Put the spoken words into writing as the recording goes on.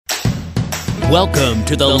Welcome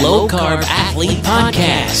to the Low Carb Athlete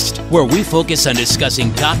Podcast, where we focus on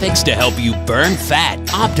discussing topics to help you burn fat,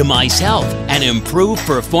 optimize health, and improve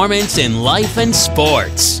performance in life and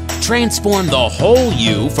sports. Transform the whole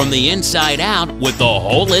you from the inside out with the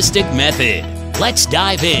holistic method. Let's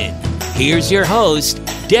dive in. Here's your host,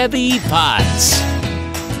 Debbie Potts.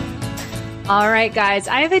 All right, guys,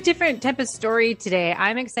 I have a different type of story today.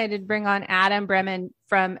 I'm excited to bring on Adam Bremen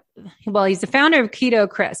he's the founder of Keto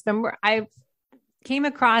Krisp. And I came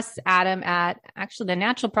across Adam at actually the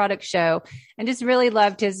Natural Product Show and just really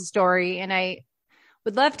loved his story. And I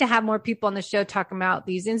would love to have more people on the show talking about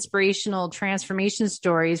these inspirational transformation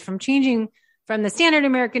stories from changing from the standard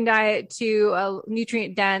American diet to a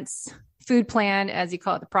nutrient dense food plan, as you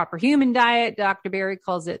call it, the proper human diet. Dr. Berry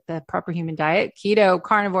calls it the proper human diet, keto,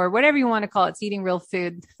 carnivore, whatever you want to call it. It's eating real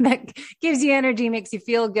food that gives you energy, makes you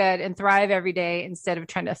feel good and thrive every day instead of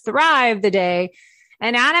trying to thrive the day.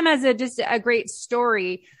 And Adam has just a great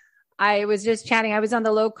story. I was just chatting. I was on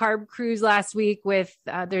the low carb cruise last week with,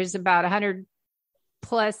 there's about 100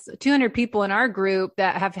 plus 200 people in our group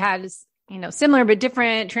that have had, similar but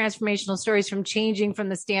different transformational stories from changing from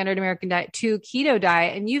the standard American diet to keto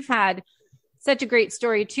diet. And you've had such a great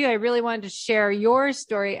story too. I really wanted to share your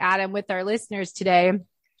story, Adam, with our listeners today.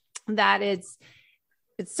 That it's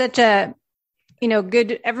such a,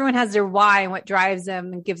 good. Everyone has their why and what drives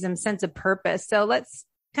them and gives them sense of purpose. So let's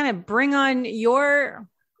kind of bring on your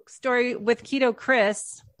story with Keto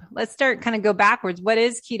Krisp. Let's start kind of go backwards. What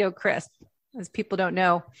is Keto Krisp, as people don't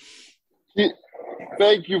know?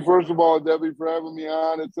 Thank you, first of all, Debbie, for having me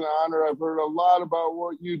on. It's an honor. I've heard a lot about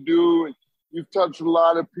what you do, and you've touched a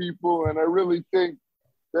lot of people, and I really think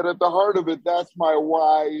that at the heart of it, that's my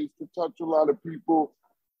why, is to touch a lot of people,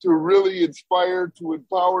 to really inspire, to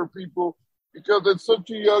empower people, because at such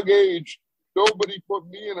a young age, nobody put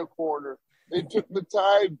me in a corner. They took the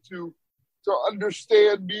time to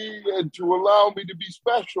understand me and to allow me to be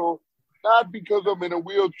special, not because I'm in a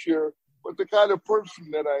wheelchair, but the kind of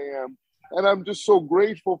person that I am. And I'm just so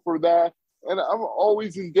grateful for that. And I'm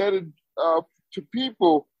always indebted to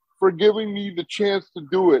people for giving me the chance to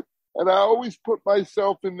do it. And I always put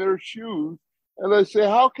myself in their shoes and I say,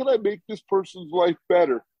 how can I make this person's life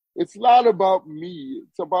better? It's not about me.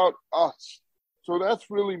 It's about us. So that's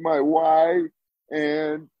really my why.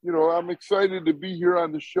 And, I'm excited to be here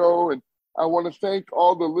on the show. And I want to thank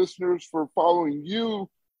all the listeners for following you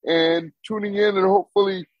and tuning in, and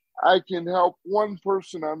hopefully I can help one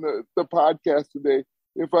person on the podcast today.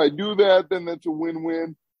 If I do that, then that's a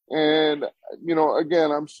win-win. And,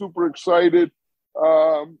 again, I'm super excited.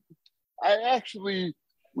 We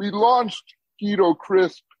launched Keto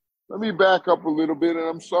Krisp. Let me back up a little bit, and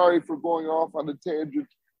I'm sorry for going off on a tangent.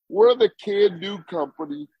 We're the Can Do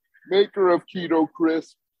company, maker of Keto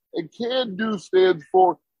Krisp. And Can Do stands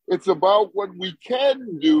for, it's about what we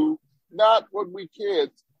can do, not what we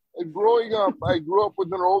can't. And growing up, I grew up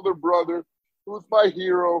with an older brother who's my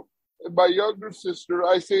hero, and my younger sister.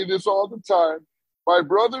 I say this all the time. My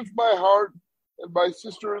brother's my heart, and my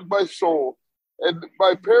sister is my soul. And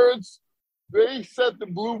my parents, they set the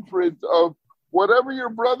blueprint of whatever your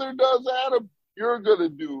brother does, Adam, you're going to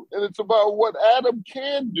do. And it's about what Adam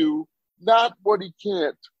can do, not what he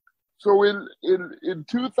can't. So in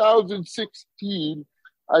 2016,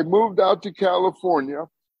 I moved out to California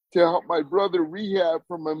to help my brother rehab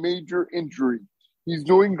from a major injury. He's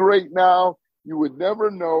doing great now. You would never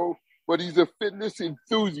know, but he's a fitness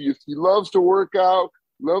enthusiast. He loves to work out,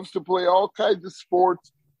 loves to play all kinds of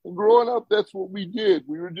sports. And growing up, that's what we did.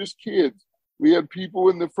 We were just kids. We had people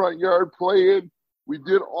in the front yard playing. We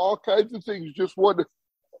did all kinds of things, just whatever.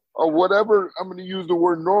 I'm going to use the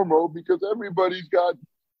word normal because everybody's got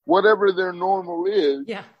whatever their normal is.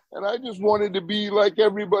 Yeah. And I just wanted to be like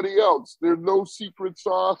everybody else. There's no secret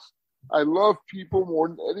sauce. I love people more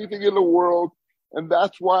than anything in the world. And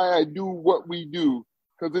that's why I do what we do,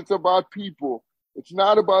 because it's about people. It's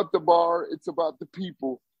not about the bar. It's about the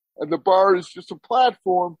people. And the bar is just a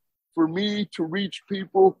platform for me to reach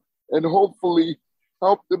people and hopefully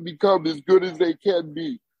help them become as good as they can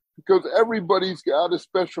be, because everybody's got a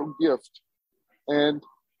special gift. And,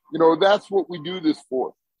 that's what we do this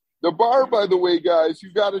for. The bar, by the way, guys,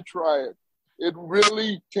 you got to try it. It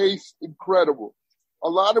really tastes incredible. A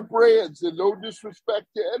lot of brands, and no disrespect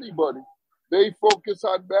to anybody, they focus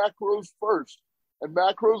on macros first. And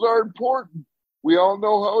macros are important. We all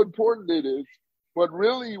know how important it is. But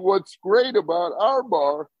really what's great about our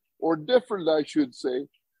bar, or different, I should say,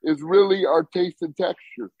 is really our taste and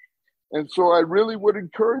texture. And so I really would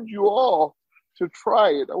encourage you all to try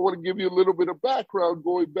it. I want to give you a little bit of background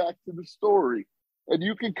going back to the story. And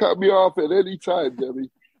you can cut me off at any time, Debbie.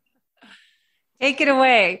 Take it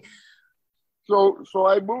away. So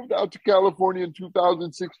I moved out to California in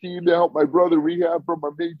 2016 to help my brother rehab from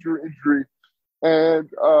a major injury. And,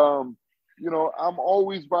 I'm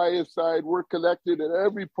always by his side. We're connected in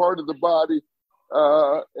every part of the body.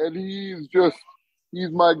 And he's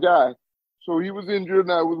my guy. So he was injured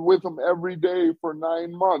and I was with him every day for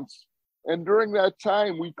 9 months. And during that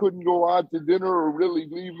time, we couldn't go out to dinner or really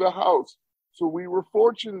leave the house. So we were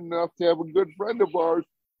fortunate enough to have a good friend of ours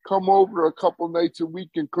come over a couple nights a week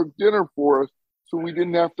and cook dinner for us so we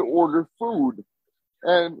didn't have to order food.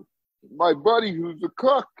 And my buddy, who's a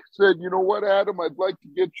cook, said, you know what, Adam, I'd like to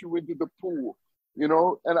get you into the pool,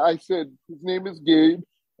 And I said, his name is Gabe.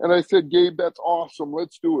 And I said, Gabe, that's awesome.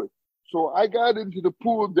 Let's do it. So I got into the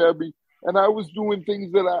pool, Debbie, and I was doing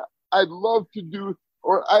things that I'd love to do,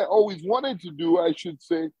 or I always wanted to do, I should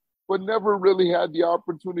say, but never really had the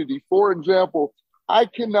opportunity. For example, I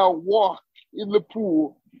can now walk in the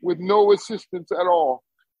pool with no assistance at all.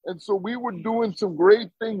 And so we were doing some great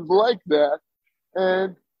things like that.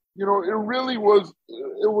 And, it really was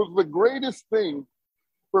the greatest thing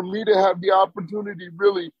for me to have the opportunity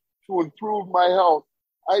really to improve my health.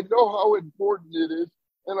 I know how important it is,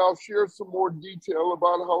 and I'll share some more detail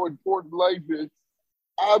about how important life is,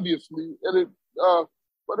 obviously.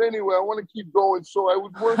 But anyway, I want to keep going. So I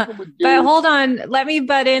was working with Gabe. But hold on, let me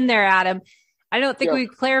butt in there, Adam. I don't think we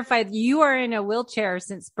clarified you are in a wheelchair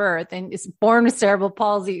since birth and is born with cerebral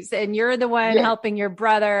palsy, and you're the one helping your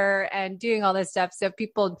brother and doing all this stuff. So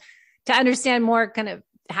people, to understand more kind of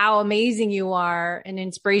how amazing you are and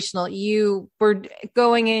inspirational, you were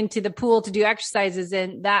going into the pool to do exercises,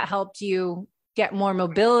 and that helped you get more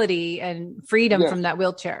mobility and freedom from that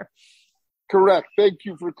wheelchair. Correct. Thank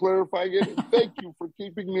you for clarifying it. And thank you for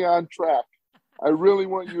keeping me on track. I really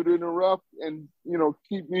want you to interrupt and,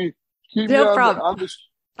 keep me no problem. on this.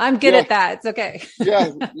 I'm good at that. It's okay.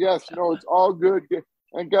 Yes. No, it's all good.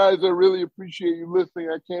 And guys, I really appreciate you listening.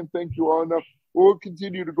 I can't thank you all enough. We'll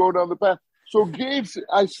continue to go down the path. So Gabe,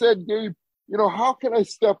 how can I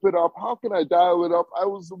step it up? How can I dial it up? I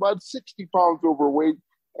was about 60 pounds overweight,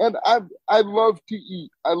 and I love to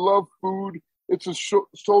eat. I love food. It's a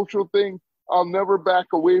social thing. I'll never back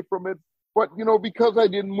away from it. But, because I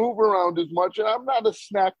didn't move around as much, and I'm not a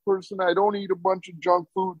snack person, I don't eat a bunch of junk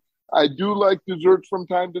food. I do like desserts from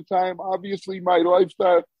time to time. Obviously, my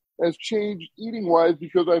lifestyle has changed eating-wise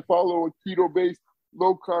because I follow a keto-based,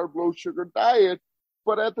 low-carb, low-sugar diet.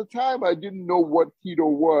 But at the time, I didn't know what keto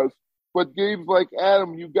was. But Gabe's like,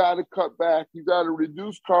 Adam, you got to cut back. You got to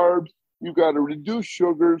reduce carbs. You got to reduce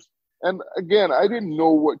sugars. And again, I didn't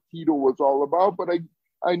know what keto was all about, but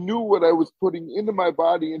I knew what I was putting into my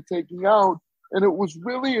body and taking out. And it was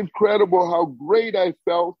really incredible how great I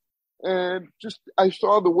felt. And I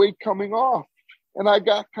saw the weight coming off and I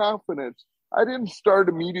got confidence. I didn't start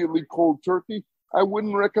immediately cold turkey. I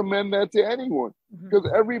wouldn't recommend that to anyone because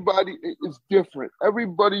everybody is different.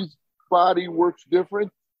 Everybody's body works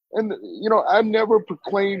different. And, I've never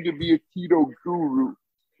proclaimed to be a keto guru.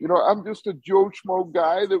 I'm just a Joe Schmo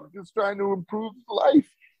guy that's just trying to improve life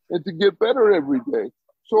and to get better every day.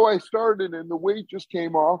 So I started and the weight just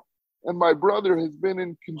came off. And my brother has been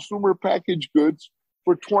in consumer packaged goods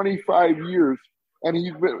for 25 years. And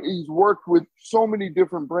he's worked with so many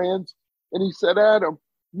different brands. And he said, Adam,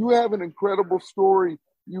 you have an incredible story.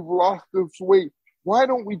 You've lost this weight. Why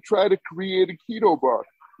don't we try to create a keto bar?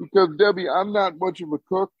 Because Debbie, I'm not much of a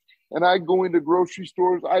cook and I go into grocery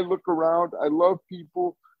stores. I look around. I love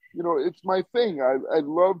people. It's my thing. I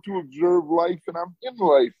love to observe life and I'm in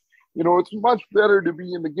life. It's much better to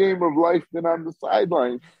be in the game of life than on the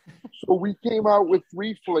sidelines. So we came out with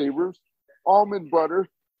 3 flavors, almond butter,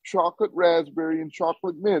 chocolate raspberry, and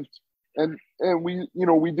chocolate mint. And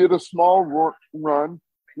we did a small run.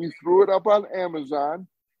 We threw it up on Amazon.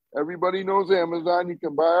 Everybody knows Amazon. You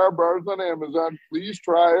can buy our bars on Amazon. Please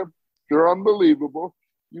try them. They're unbelievable.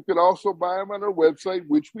 You can also buy them on our website,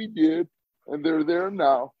 which we did, and they're there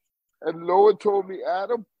now. And Noah told me,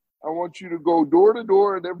 Adam, I want you to go door to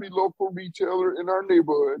door at every local retailer in our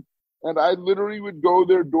neighborhood. And I literally would go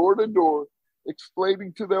there door to door,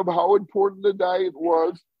 explaining to them how important the diet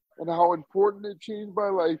was and how important it changed my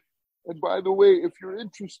life. And by the way, if you're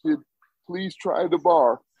interested, please try the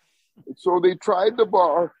bar. And so they tried the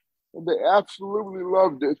bar and they absolutely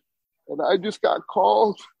loved it. And I just got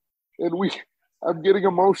calls and I'm getting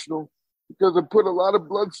emotional because I put a lot of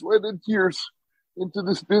blood, sweat, and tears into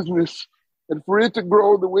this business. And for it to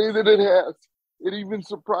grow the way that it has, it even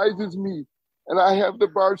surprises me. And I have the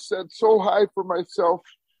bar set so high for myself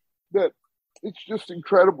that it's just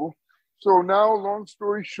incredible. So now, long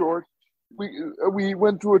story short, we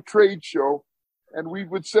went to a trade show and we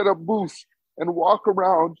would set up booths and walk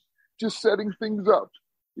around just setting things up.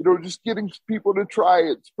 just getting people to try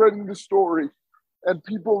it, spreading the story. And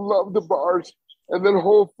people love the bars. And then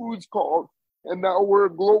Whole Foods called. And now we're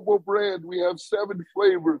a global brand. We have 7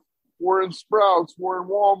 flavors. We're in Sprouts. We're in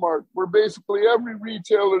Walmart. We're basically every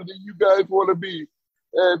retailer that you guys want to be.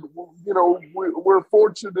 And, we're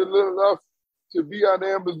fortunate enough to be on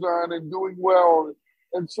Amazon and doing well.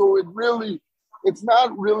 And so it's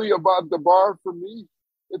not really about the bar for me.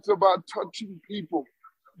 It's about touching people.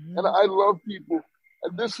 Mm-hmm. And I love people.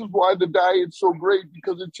 And this is why the diet's so great,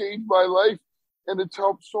 because it changed my life and it's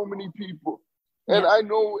helped so many people. And I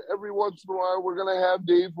know every once in a while we're going to have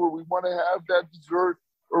days where we want to have that dessert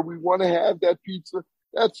or we want to have that pizza.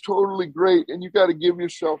 That's totally great. And you got to give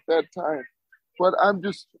yourself that time. But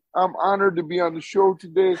I'm honored to be on the show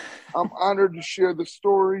today. I'm honored to share the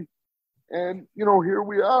story. And, here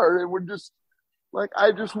we are. And we're just like, I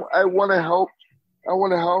want to help. I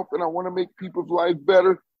want to help and I want to make people's lives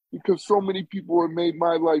better because so many people have made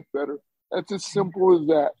my life better. That's as simple as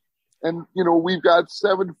that. And, we've got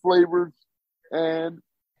 7 flavors and,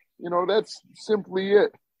 that's simply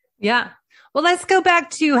it. Yeah. Well, let's go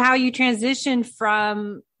back to how you transitioned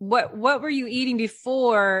from what were you eating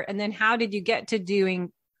before? And then how did you get to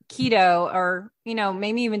doing keto or,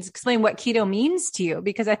 maybe even explain what keto means to you?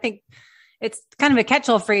 Because I think it's kind of a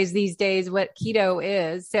catch-all phrase these days, what keto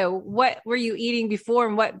is. So what were you eating before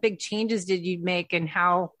and what big changes did you make and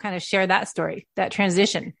how kind of share that story, that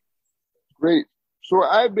transition? Great. So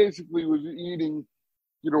I basically was eating,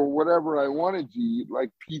 whatever I wanted to eat, like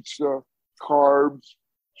pizza, carbs,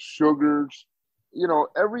 sugars,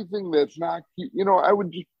 everything that's not, I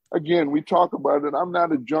would just, again, we talk about it. I'm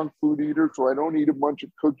not a junk food eater, so I don't eat a bunch of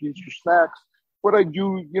cookies or snacks, but I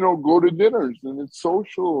do, go to dinners and it's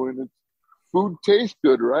social and food tastes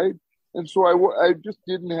good, right? And so I just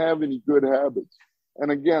didn't have any good habits.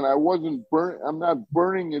 And again, I'm not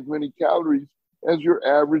burning as many calories as your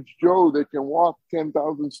average Joe that can walk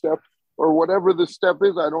 10,000 steps or whatever the step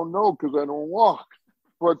is. I don't know because I don't walk.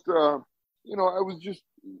 But, I was just,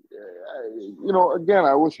 again,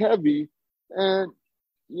 I was heavy and,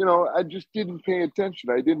 I just didn't pay attention.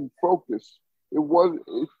 I didn't focus. It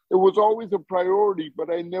was always a priority, but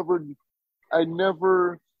I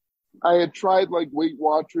had tried like Weight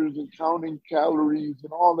Watchers and counting calories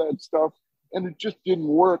and all that stuff, and it just didn't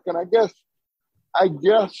work. And I guess I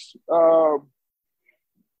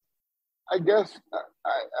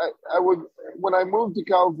was, when I moved to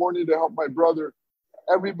California to help my brother,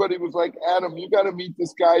 everybody was like, Adam, you got to meet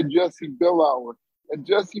this guy, Jesse Billauer. And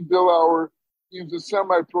Jesse Billauer, he was a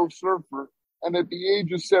semi-pro surfer. And at the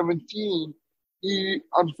age of 17, he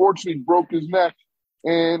unfortunately broke his neck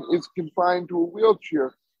and is confined to a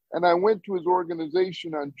wheelchair. And I went to his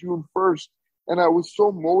organization on June 1st, and I was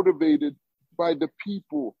so motivated by the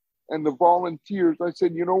people and the volunteers. I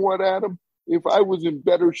said, you know what, Adam? If I was in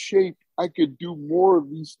better shape, I could do more of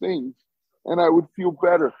these things, and I would feel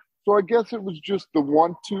better. So I guess it was just the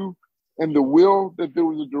want to and the will that there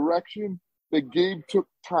was a direction that Gabe took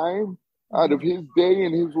time out of his day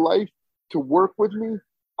and his life to work with me.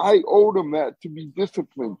 I owed him that, to be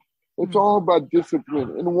disciplined. It's all about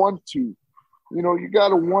discipline and want to. You got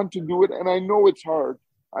to want to do it. And I know it's hard.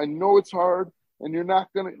 And you're not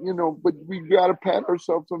going to, but we got to pat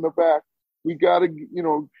ourselves on the back. We got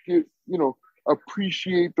to,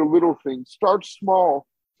 appreciate the little things. Start small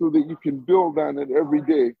so that you can build on it every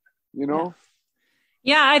day,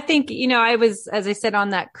 Yeah, I think, I was, as I said, on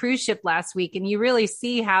that cruise ship last week, and you really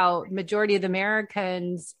see how majority of the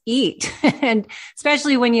Americans eat. And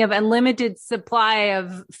especially when you have unlimited supply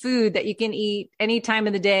of food that you can eat any time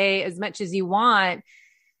of the day, as much as you want.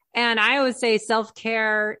 And I always say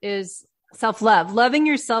self-care is self-love, loving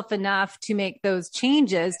yourself enough to make those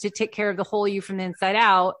changes to take care of the whole you from the inside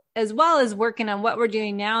out, as well as working on what we're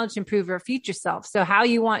doing now to improve our future self. So how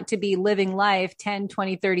you want to be living life 10,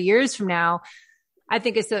 20, 30 years from now, I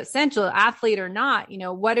think is so essential, athlete or not.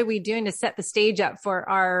 What are we doing to set the stage up for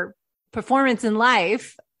our performance in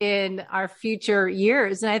life in our future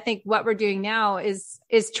years? And I think what we're doing now is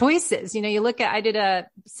choices. You look at, I did a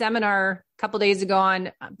seminar a couple of days ago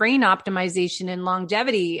on brain optimization and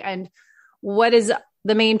longevity. And what is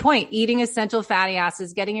the main point? Eating essential fatty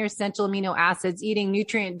acids, getting your essential amino acids, eating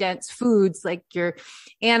nutrient dense foods like your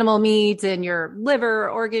animal meats and your liver,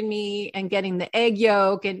 organ meat, and getting the egg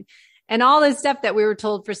yolk and all this stuff that we were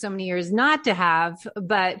told for so many years not to have.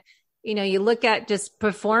 But, you look at just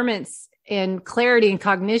performance and clarity and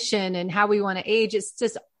cognition and how we want to age. It's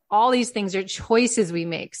just all these things are choices we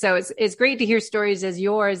make. So it's great to hear stories as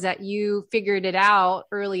yours that you figured it out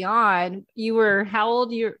early on. You were how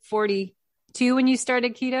old? You're 42 when you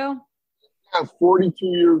started keto? Yeah, 42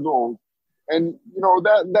 years old. And,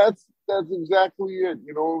 that's that's exactly it.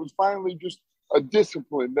 You know, it was finally just a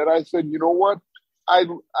discipline that I said, you know what, I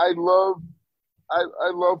love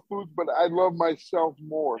food, but I love myself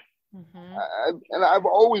more. And I've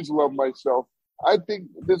always loved myself. I think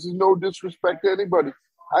this is no disrespect to anybody.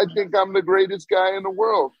 I think I'm the greatest guy in the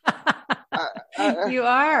world. You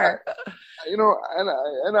are. You know,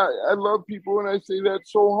 and I love people, and I say that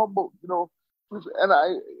so humble. You know, and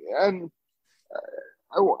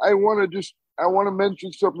I want to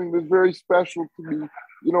mention something that's very special to me.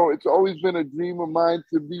 You know, it's always been a dream of mine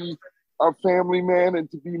to be a family man and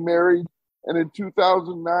to be married. And in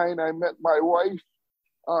 2009, I met my wife.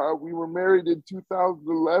 We were married in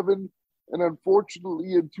 2011, and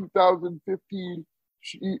unfortunately, in 2015,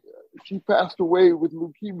 she passed away with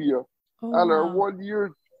leukemia. On our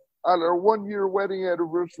 1 year wedding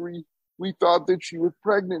anniversary, we thought that she was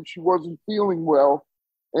pregnant. She wasn't feeling well,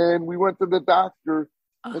 and we went to the doctor,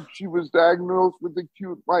 and she was diagnosed with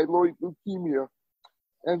acute myeloid leukemia.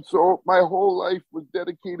 And so my whole life was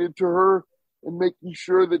dedicated to her and making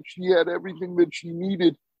sure that she had everything that she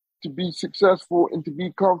needed to be successful and to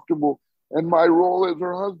be comfortable. And my role as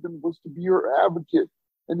her husband was to be her advocate.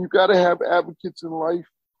 And you got to have advocates in life,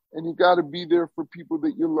 and you got to be there for people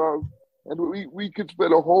that you love. And we could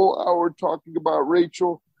spend a whole hour talking about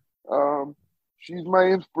Rachel. She's my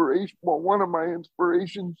inspiration, well, one of my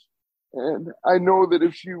inspirations. And I know that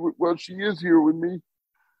if she is here with me,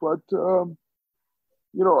 but, you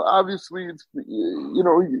know, obviously it's, you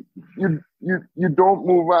know, you don't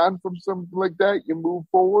move on from something like that. You move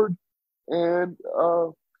forward. And,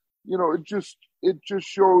 you know, it just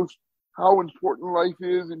shows how important life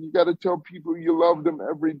is. And you got to tell people you love them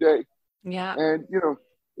every day. Yeah. And, you know,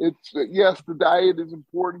 it's, yes, the diet is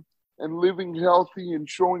important, and living healthy and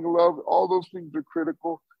showing love. All those things are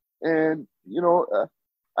critical. And, you know,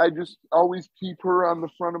 I just always keep her on the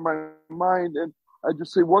front of my mind. And I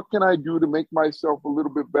just say, what can I do to make myself a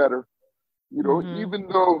little bit better? You know, even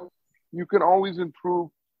though you can always improve,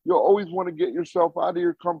 you'll always want to get yourself out of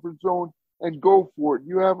your comfort zone and go for it.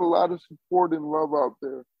 You have a lot of support and love out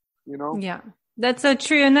there, you know? Yeah, that's so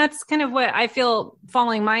true. And that's kind of what I feel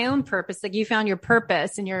following my own purpose. Like you found your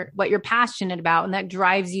purpose and what you're passionate about, and that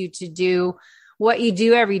drives you to do what you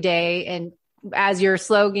do every day. And as your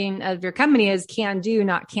slogan of your company is can do,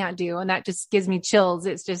 not can't do. And that just gives me chills.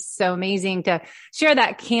 It's just so amazing to share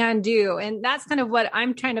that can do. And that's kind of what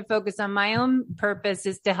I'm trying to focus on. My own purpose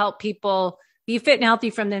is to help people be fit and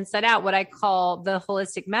healthy from the inside out, what I call the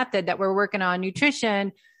holistic method that we're working on,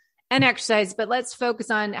 nutrition and exercise. But let's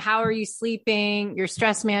focus on how are you sleeping, your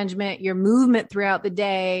stress management, your movement throughout the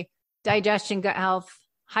day, digestion, gut health,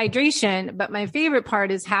 hydration. But my favorite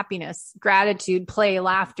part is happiness, gratitude, play,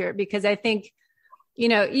 laughter, because I think, you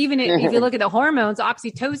know, even if you look at the hormones,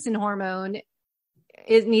 oxytocin hormone,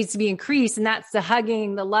 it needs to be increased. And that's the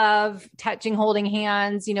hugging, the love, touching, holding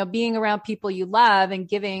hands, you know, being around people you love and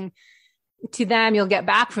giving to them, you'll get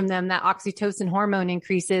back from them. That oxytocin hormone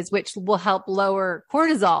increases, which will help lower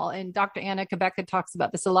cortisol. And Dr. Anna Kabeka talks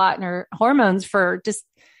about this a lot in her hormones for just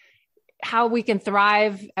how we can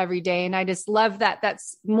thrive every day. And I just love that.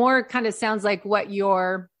 That's more kind of sounds like what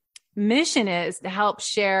your mission is, to help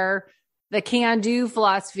share the can-do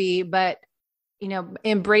philosophy, but, you know,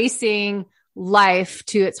 embracing life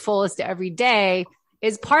to its fullest every day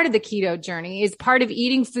is part of the keto journey, is part of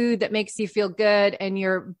eating food that makes you feel good and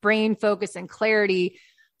your brain focus and clarity,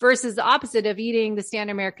 versus the opposite of eating the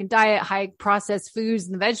standard American diet, high processed foods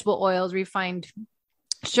and the vegetable oils, refined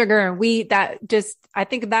sugar and wheat. That just, I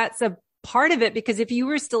think that's a part of it, because if you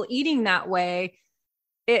were still eating that way,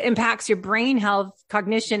 it impacts your brain health,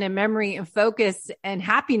 cognition and memory and focus and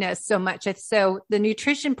happiness so much. So the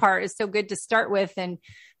nutrition part is so good to start with. And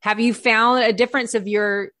have you found a difference of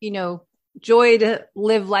your, you know, joy to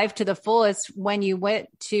live life to the fullest when you went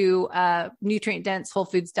to a nutrient dense whole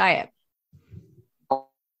foods diet? All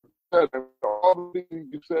the things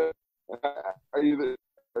you said, are you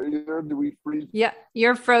there? Do we freeze? Yeah,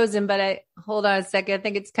 you're frozen, but hold on a second. I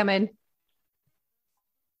think it's coming.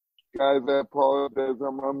 Guys, I apologize.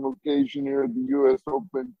 I'm on location here at the U.S.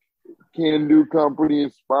 Open. Can Do Company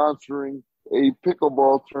is sponsoring a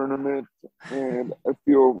pickleball tournament, and I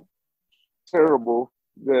feel terrible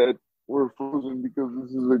that we're frozen because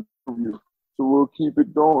this is a interview. So we'll keep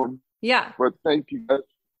it going. Yeah. But thank you, guys.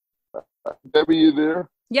 Debbie, you there?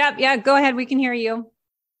 Yeah. Go ahead. We can hear you.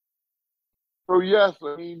 So yes,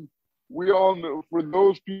 I mean, we all know, for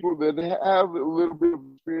those people that have a little bit of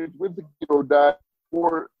experience with the keto diet,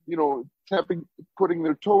 or, you know, putting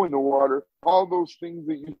their toe in the water, all those things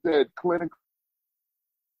that you said, clinical.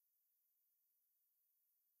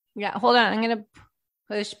 Yeah, hold on. I'm going to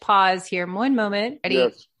push pause here. One moment. Ready?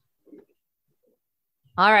 Yes.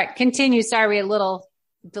 All right, continue. Sorry, we had a little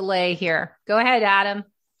delay here. Go ahead, Adam.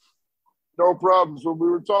 No problem. So we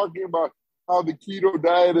were talking about how the keto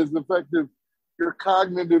diet has affected your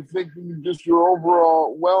cognitive thinking, just your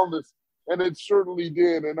overall wellness. And it certainly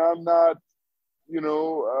did. And I'm not,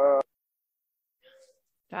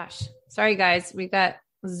 Gosh, sorry, guys. We got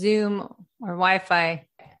Zoom or Wi-Fi.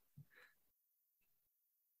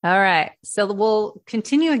 All right. So we'll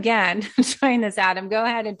continue again trying this, Adam. Go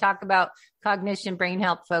ahead and talk about cognition, brain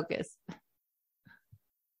health, focus.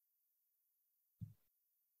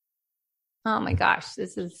 Oh my gosh,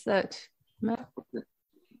 this is such.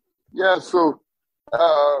 Yeah. So,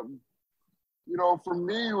 for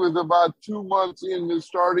me, it was about 2 months into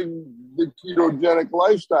starting the ketogenic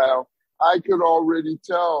lifestyle, I could already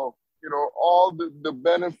tell, all the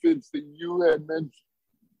benefits that you had mentioned.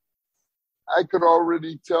 I could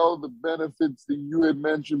already tell the benefits that you had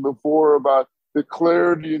mentioned before about the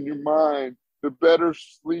clarity in your mind, the better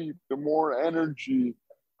sleep, the more energy.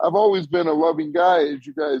 I've always been a loving guy, as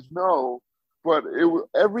you guys know, but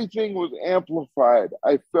everything was amplified.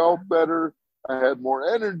 I felt better. I had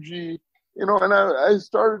more energy, and I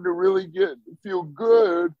started to really feel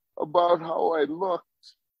good about how I looked.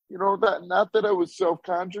 Not that I was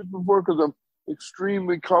self-conscious before, because I'm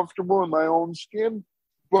extremely comfortable in my own skin,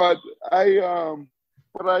 but I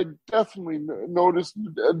definitely noticed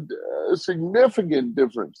a significant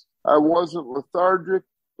difference. I wasn't lethargic.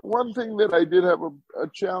 One thing that I did have a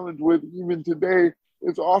challenge with even today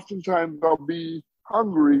is oftentimes I'll be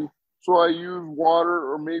hungry, so I use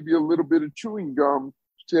water or maybe a little bit of chewing gum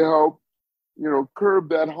to help, curb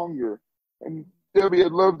that hunger. And Debbie,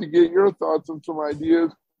 I'd love to get your thoughts on some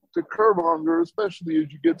ideas to curb hunger, especially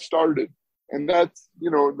as you get started. And that's,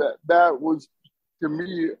 that was, to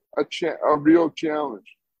me, a real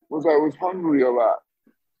challenge, was I was hungry a lot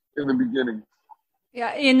in the beginning.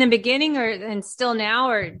 Yeah, in the beginning and still now,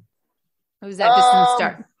 or was that just in the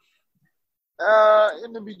start?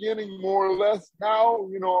 In the beginning, more or less. Now,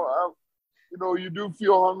 you do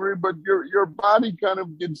feel hungry, but your body kind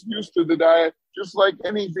of gets used to the diet, just like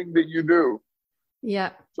anything that you do.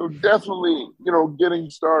 Yeah. So definitely,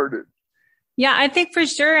 getting started. Yeah, I think for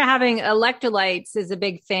sure having electrolytes is a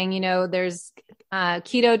big thing. There's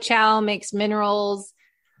Keto Chow makes minerals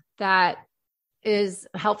that is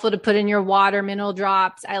helpful to put in your water, mineral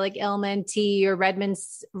drops. I like LMNT or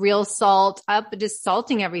Redmond's Real Salt, just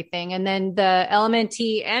salting everything. And then the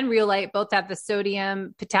LMNT and Real Light both have the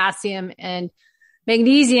sodium, potassium, and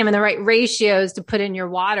magnesium in the right ratios to put in your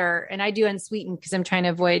water. And I do unsweetened because I'm trying to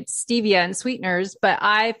avoid stevia and sweeteners. But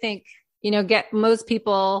I think, get most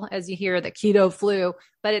people, as you hear, the keto flu,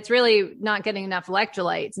 but it's really not getting enough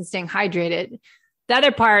electrolytes and staying hydrated. The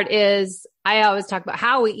other part is I always talk about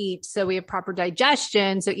how we eat. So we have proper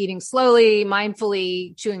digestion. So eating slowly,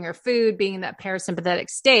 mindfully, chewing your food, being in that parasympathetic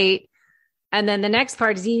state. And then the next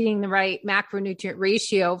part is eating the right macronutrient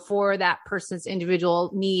ratio for that person's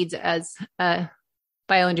individual needs. As a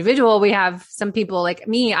bio-individual, we have some people like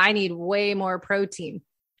me, I need way more protein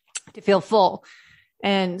to feel full.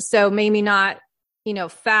 And so maybe not,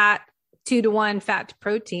 fat, 2-to-1 fat to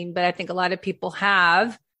protein, but I think a lot of people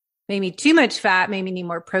have maybe too much fat, maybe need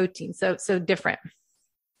more protein. So different.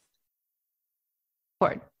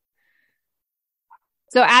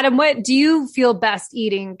 So Adam, what do you feel best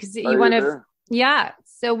eating? Because you want to, yeah.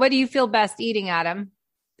 So what do you feel best eating, Adam?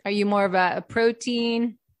 Are you more of a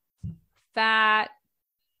protein, fat?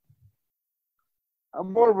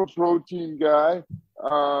 I'm more of a protein guy.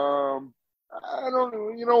 I don't know.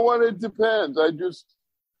 You know what? It depends. I just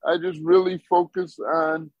really focus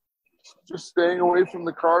on just staying away from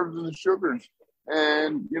the carbs and the sugars.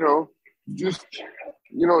 And, I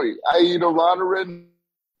eat a lot of red.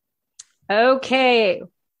 Okay.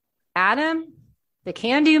 Adam, the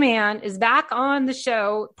Can-Do Man, is back on the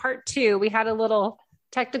show, part 2. We had a little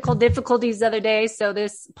technical difficulties the other day, so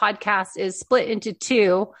this podcast is split into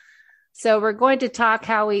 2. So we're going to talk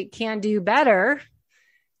how we can do better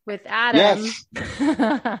with Adam.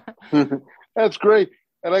 Yes. That's great.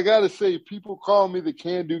 And I got to say, people call me the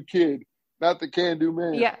Can-Do Kid, not the Can-Do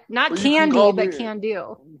Man. Yeah, not candy, but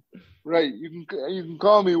can-do. Right. You can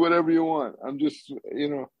call me whatever you want. I'm just,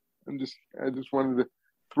 I just wanted to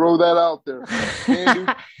throw that out there.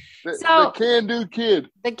 The Can-Do Kid.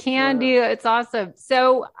 The Can-Do. It's awesome.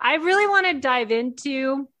 So I really want to dive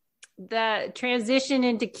into the transition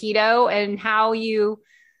into keto and how you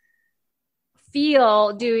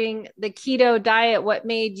feel doing the keto diet. What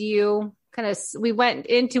made you we went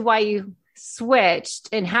into why you switched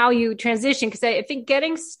and how you transitioned. Because I think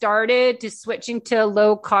getting started to switching to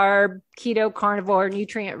low carb, keto, carnivore,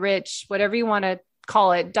 nutrient rich, whatever you want to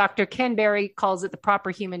call it. Dr. Ken Berry calls it the proper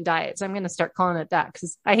human diet. So I'm going to start calling it that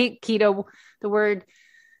because I hate keto, the word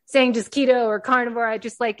saying just keto or carnivore. I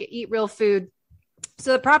just like eat real food.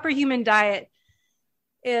 So the proper human diet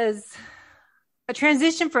is a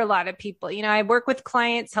transition for a lot of people. I work with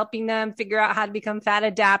clients, helping them figure out how to become fat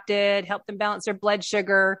adapted, help them balance their blood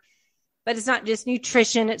sugar. But it's not just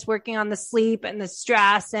nutrition. It's working on the sleep and the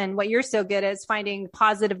stress. And what you're so good at is finding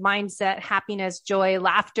positive mindset, happiness, joy,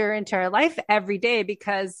 laughter into our life every day,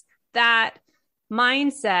 because that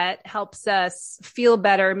mindset helps us feel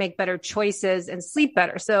better, make better choices, and sleep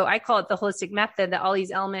better. So I call it the holistic method, that all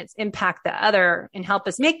these elements impact the other and help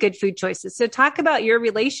us make good food choices. So talk about your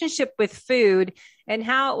relationship with food and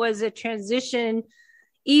how it was a transition,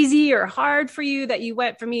 easy or hard for you, that you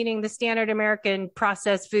went from eating the standard American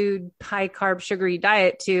processed food, high carb, sugary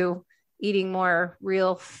diet to eating more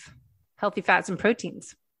real healthy fats and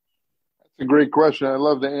proteins. That's a great question. I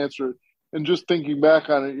love to answer it. And just thinking back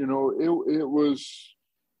on it, it was,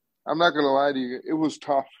 I'm not going to lie to you, it was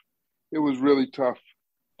tough. It was really tough.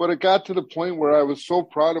 But it got to the point where I was so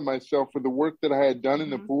proud of myself for the work that I had done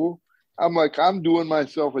in the pool. I'm like, I'm doing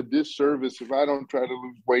myself a disservice if I don't try to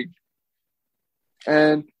lose weight.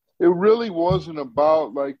 And it really wasn't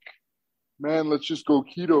about like, man, let's just go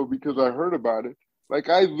keto because I heard about it. Like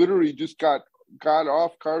I literally just got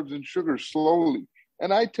off carbs and sugar slowly.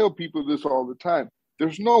 And I tell people this all the time.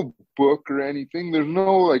 There's no book or anything. There's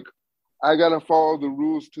no like, I got to follow the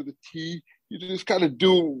rules to the T. You just got to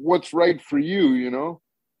do what's right for you,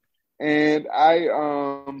 And I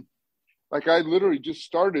literally just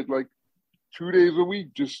started like 2 days a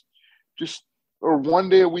week, just or 1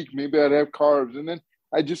 day a week, maybe I'd have carbs. And then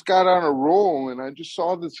I just got on a roll and I just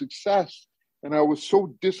saw the success. And I was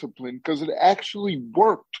so disciplined because it actually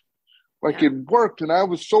worked. It worked. And I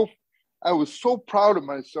was so proud of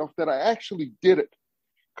myself that I actually did it.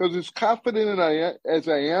 Because as confident as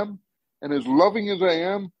I am and as loving as I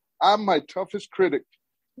am, I'm my toughest critic.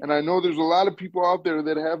 And I know there's a lot of people out there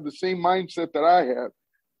that have the same mindset that I have.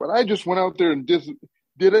 But I just went out there and did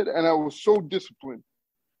it. And I was so disciplined.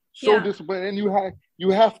 Disciplined, and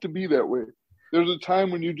you have to be that way. There's a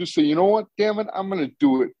time when you just say, you know what, damn it, I'm going to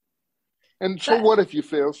do it. And so what if you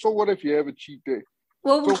fail? So what if you have a cheat day?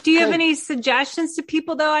 Well, do you have any suggestions to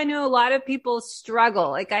people, though? I know a lot of people struggle.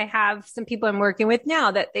 Like I have some people I'm working with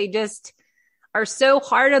now that they just are so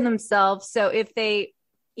hard on themselves. So if they,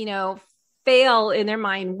 fail in their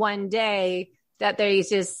mind one day, that they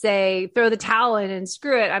just say, throw the towel in and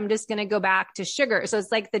screw it. I'm just going to go back to sugar. So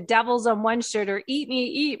it's like the devil's on one shoulder, eat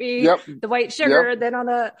me, the white sugar. Yep. Then on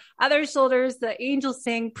the other shoulders, the angels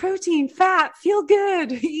saying, protein, fat, feel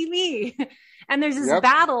good, eat me. And there's this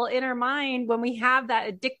battle in our mind when we have that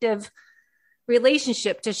addictive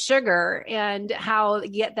relationship to sugar and how to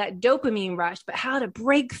get that dopamine rush, but how to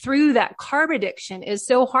break through that carb addiction is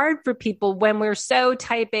so hard for people when we're so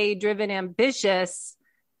type A driven, ambitious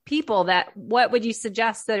people. That what would you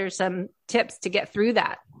suggest that are some tips to get through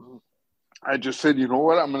that? I just said, you know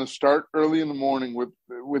what? I'm going to start early in the morning with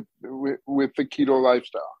the keto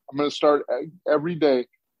lifestyle. I'm going to start every day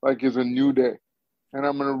like it's a new day. And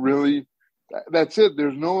I'm going to really, that's it.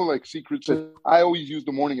 There's no like secrets. I always use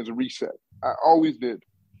the morning as a reset. I always did.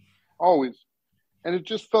 Always. And it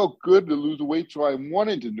just felt good to lose the weight. So I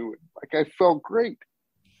wanted to do it. Like I felt great.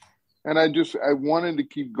 And I wanted to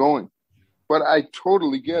keep going. But I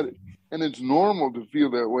totally get it. And it's normal to feel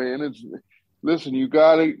that way. And listen, you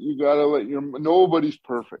gotta let nobody's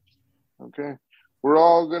perfect. Okay. We're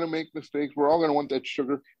all going to make mistakes. We're all going to want that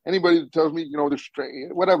sugar. Anybody that tells me, they're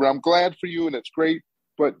straight, whatever, I'm glad for you and it's great.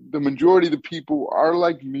 But the majority of the people are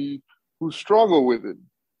like me who struggle with it,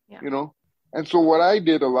 And so what I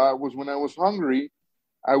did a lot was when I was hungry,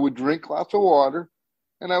 I would drink lots of water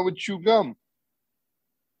and I would chew gum.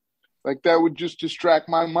 Like that would just distract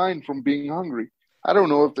my mind from being hungry. I don't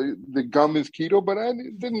know if the gum is keto, but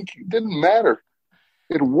it didn't matter.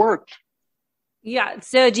 It worked. Yeah.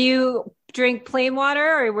 So do you drink plain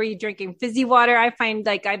water or were you drinking fizzy water? I find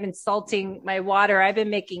like I've been salting my water. I've been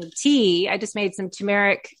making tea. I just made some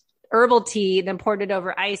turmeric herbal tea, then poured it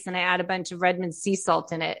over ice and I add a bunch of Redmond sea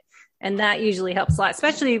salt in it. And that usually helps a lot,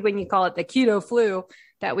 especially when you call it the keto flu,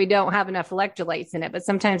 that we don't have enough electrolytes in it. But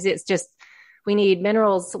sometimes it's just, we need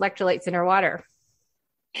minerals, electrolytes in our water.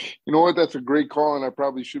 You know what? That's a great call. And I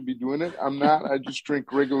probably should be doing it. I'm not, I just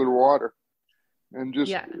drink regular water and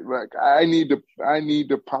just like, I need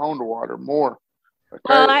to pound water more.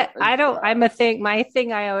 Like my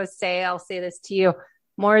thing I always say, I'll say this to you,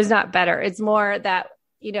 more is not better. It's more that,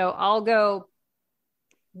 I'll go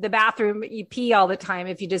the bathroom, you pee all the time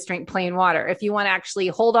if you just drink plain water. If you want to actually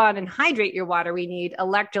hold on and hydrate your water, we need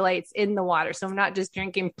electrolytes in the water. So I'm not just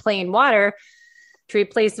drinking plain water. to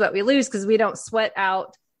replace what we lose, because we don't sweat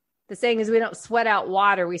out. The saying is we don't sweat out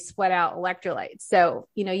water, we sweat out electrolytes. So,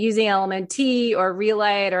 using LMNT or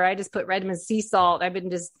Relight, or I just put Redmond sea salt. I've been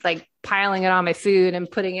just like piling it on my food and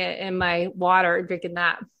putting it in my water and drinking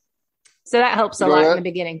that. So that helps a lot in the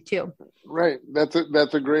beginning too. Right. That's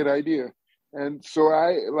a great idea. And so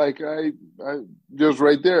I just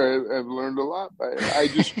right there, I've learned a lot. I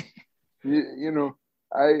just,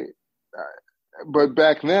 but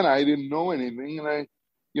back then I didn't know anything,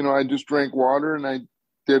 and I just drank water and I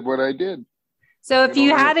did what I did. So if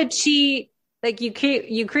you had a cheat, like you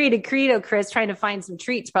created Keto Krisp trying to find some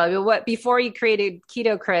treats probably, but before you created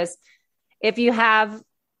Keto Krisp, if you have,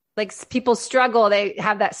 like, people struggle, they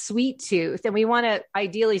have that sweet tooth, and we want to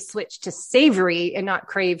ideally switch to savory and not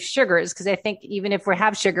crave sugars. Cause I think even if we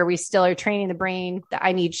have sugar, we still are training the brain that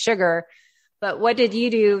I need sugar. But what did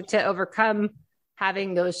you do to overcome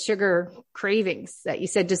having those sugar cravings that you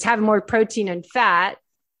said, just have more protein and fat?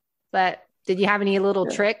 But did you have any little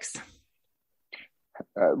tricks?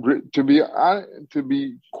 To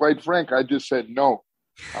be quite frank, I just said, no,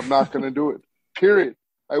 I'm not going to do it, period.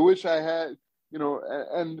 I wish I had,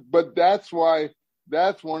 but that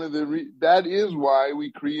is why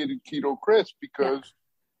we created Keto Krisp, because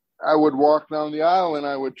I would walk down the aisle and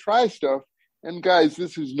I would try stuff. And guys,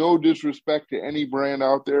 this is no disrespect to any brand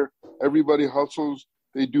out there. Everybody hustles.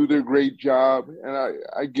 They do their great job. And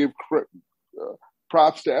I give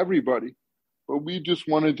props to everybody. But we just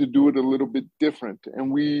wanted to do it a little bit different.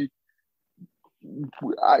 And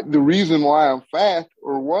the reason why I'm fat,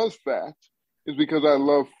 or was fat, is because I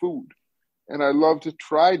love food and I love to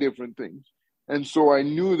try different things. And so I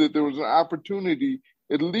knew that there was an opportunity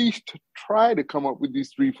at least to try to come up with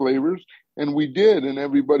these 3 flavors. And we did, and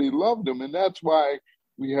everybody loved them. And that's why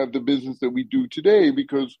we have the business that we do today,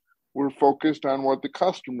 because we're focused on what the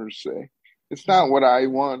customers say. It's not what I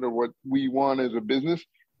want or what we want as a business.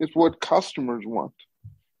 It's what customers want.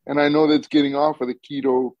 And I know that's getting off of the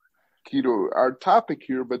keto, our topic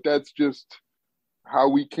here, but that's just how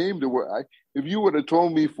we came to what if you would have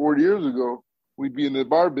told me 4 years ago, we'd be in the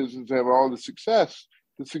bar business and have all the success.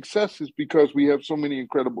 The success is because we have so many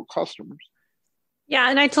incredible customers. Yeah.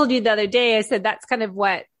 And I told you the other day, I said, that's kind of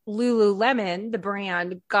what Lululemon, the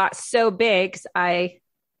brand, got so big.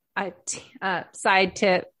 Side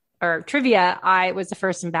tip or trivia, I was the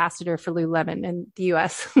first ambassador for Lululemon in the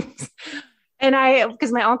US. And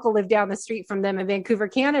because my uncle lived down the street from them in Vancouver,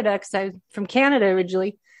 Canada, because I was from Canada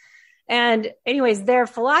originally. And anyways, their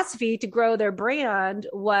philosophy to grow their brand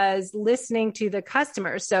was listening to the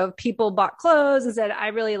customers. So if people bought clothes and said, I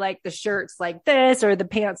really like the shirts like this or the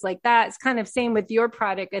pants like that. It's kind of same with your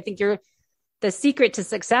product. I think the secret to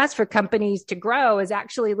success for companies to grow is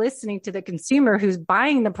actually listening to the consumer who's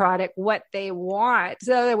buying the product, what they want.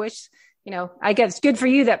 So I wish, I guess it's good for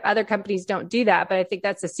you that other companies don't do that. But I think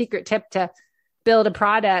that's a secret tip to build a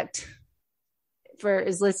product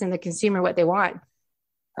is listening to the consumer, what they want.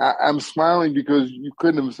 I'm smiling because you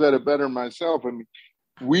couldn't have said it better myself. I mean,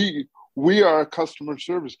 we are a customer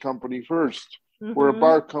service company first. Mm-hmm. We're a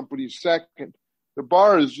bar company second. The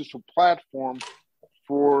bar is just a platform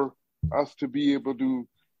for us to be able to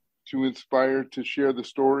inspire, to share the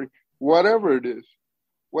story, whatever it is,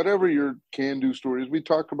 whatever your can-do story is. We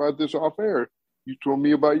talked about this off air. You told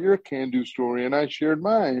me about your can-do story, and I shared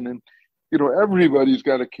mine. And, everybody's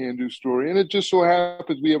got a can-do story. And it just so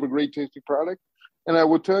happens we have a great tasting product. And I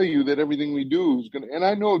will tell you that everything we do is going to, and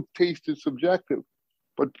I know taste is subjective,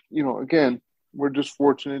 but, again, we're just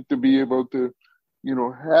fortunate to be able to,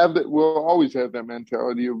 have that. We'll always have that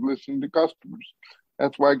mentality of listening to customers.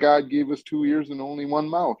 That's why God gave us 2 ears and only one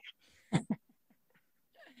mouth.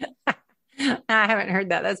 I haven't heard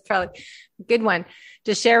that. That's probably a good one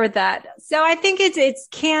to share with that. So I think it's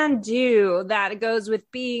can do that. It goes with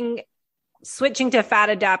switching to fat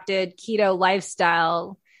adapted keto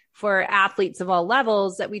lifestyle for athletes of all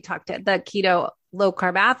levels that we talked at the keto low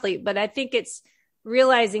carb athlete. But I think it's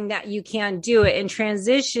realizing that you can do it and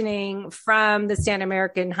transitioning from the standard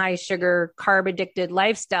American high sugar carb addicted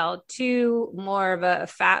lifestyle to more of a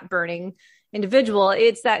fat burning individual.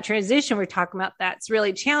 It's that transition we're talking about that's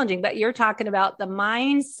really challenging, but you're talking about the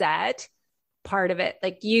mindset part of it.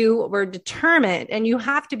 Like you were determined, and you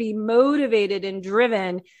have to be motivated and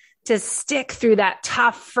driven to stick through that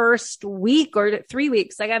tough first week or 3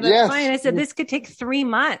 weeks. Like I have a client, I said, this could take 3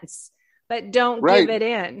 months, but don't give it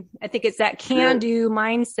in. I think it's that can-do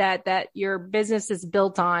mindset that your business is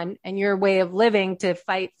built on and your way of living to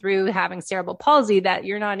fight through having cerebral palsy, that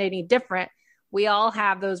you're not any different. We all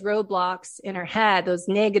have those roadblocks in our head, those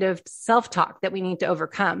negative self-talk that we need to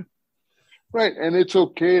overcome. Right. And it's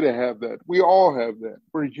okay to have that. We all have that.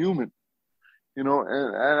 We're human, and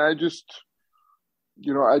I just,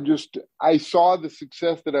 I saw the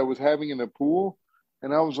success that I was having in the pool,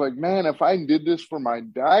 and I was like, man, if I did this for my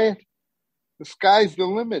diet, the sky's the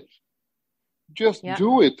limit. Just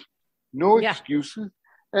do it. No excuses.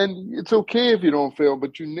 And it's okay if you don't fail,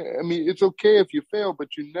 but it's okay if you fail,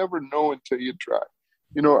 but you never know until you try.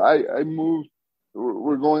 I moved,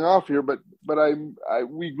 we're going off here, but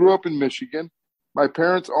we grew up in Michigan. My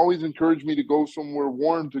parents always encouraged me to go somewhere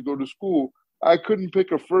warm to go to school. I couldn't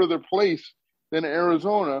pick a further place than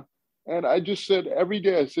Arizona. And I just said every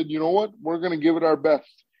day, I said, you know what? We're going to give it our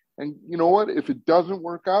best. And you know what? If it doesn't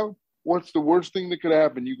work out, what's the worst thing that could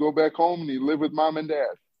happen? You go back home and you live with mom and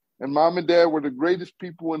dad. And mom and dad were the greatest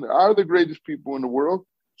people are the greatest people in the world.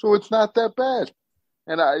 So it's not that bad.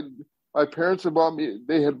 And my parents had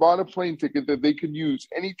bought a plane ticket that they could use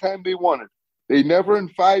anytime they wanted. They never in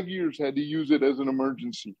 5 years had to use it as an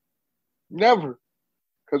emergency. Never.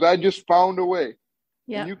 Because I just found a way.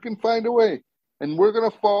 Yeah. And you can find a way. And we're going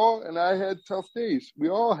to fall. And I had tough days. We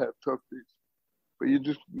all have tough days. But you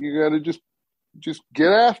got to just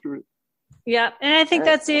get after it. Yeah. And I think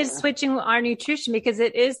that's it, switching our nutrition, because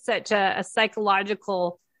it is such a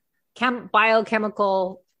psychological,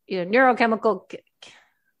 biochemical, neurochemical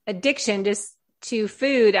addiction just to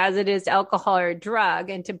food as it is alcohol or a drug.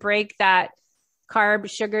 And to break that carb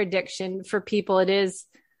sugar addiction for people, it is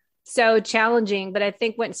so challenging. But I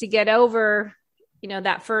think once you get over,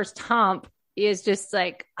 that first hump is just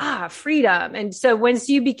like, freedom. And so once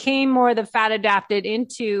you became more the fat adapted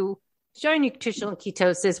into showing nutritional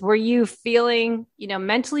ketosis, were you feeling,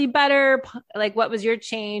 mentally better? Like, what was your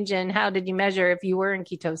change and how did you measure if you were in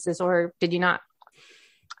ketosis or did you not?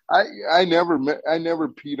 I never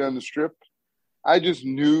peed on the strip. I just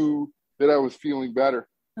knew that I was feeling better.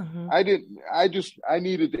 Mm-hmm. I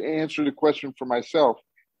needed to answer the question for myself.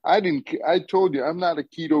 I told you, I'm not a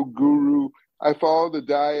keto guru. I follow the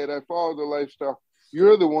diet. I follow the lifestyle.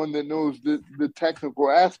 You're the one that knows the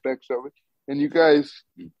technical aspects of it. And you guys,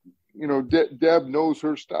 Deb knows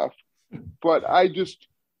her stuff, but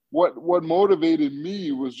what motivated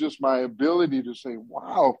me was just my ability to say,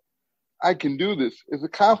 wow, I can do this. As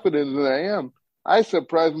confident as I am, I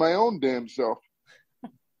surprised my own damn self.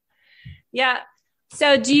 Yeah.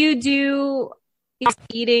 So do you do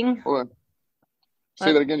eating? Hold on.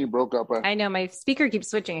 Say that again. You broke up. I know my speaker keeps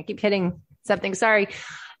switching. I keep hitting something. Sorry.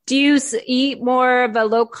 Do you eat more of a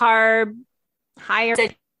low carb, higher?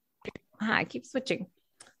 I keep switching.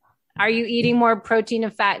 Are you eating more protein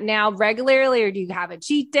and fat now regularly, or do you have a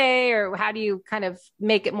cheat day, or how do you kind of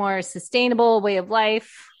make it more sustainable way of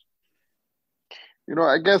life?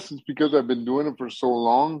 I guess it's because I've been doing it for so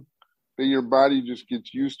long that your body just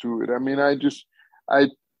gets used to it. I mean, I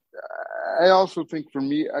also think for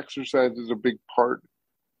me, exercise is a big part.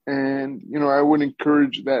 And, I would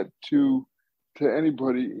encourage that to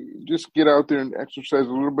anybody. Just get out there and exercise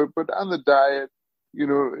a little bit. But on the diet,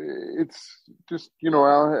 it's just,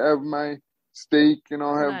 I'll have my steak and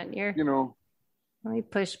I'll have, Let me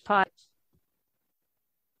push pause.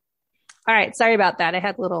 All right. Sorry about that. I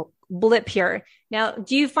had a little blip here. Now,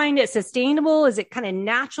 do you find it sustainable? Is it kind of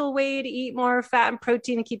natural way to eat more fat and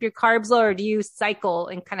protein and keep your carbs low? Or do you cycle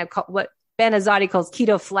and kind of what Ben Azadi calls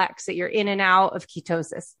keto flex, that you're in and out of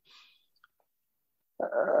ketosis?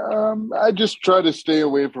 I just try to stay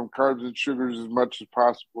away from carbs and sugars as much as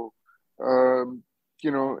possible. And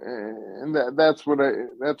that's what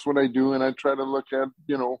I do. And I try to look at,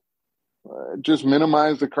 just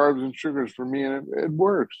minimize the carbs and sugars for me. And it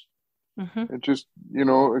works. Mm-hmm. And just,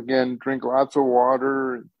 again, drink lots of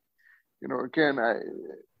water. Again, I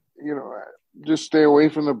just stay away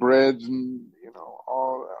from the breads and,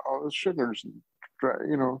 all the sugars and try,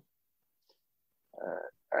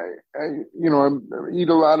 I eat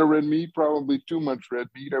a lot of red meat, probably too much red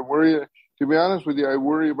meat. To be honest with you, I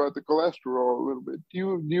worry about the cholesterol a little bit.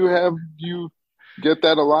 Do you get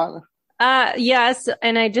that a lot? Yes.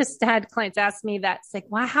 And I just had clients ask me that. It's like,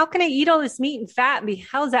 wow, how can I eat all this meat and fat?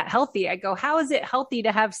 How is that healthy? I go, how is it healthy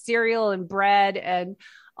to have cereal and bread and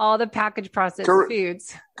all the packaged processed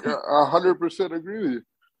foods? 100% agree with you.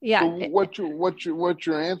 Yeah. So what's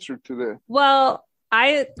your answer to that? Well,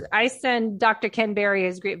 I send Dr. Ken Berry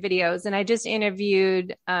his great videos, and I just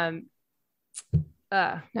interviewed, I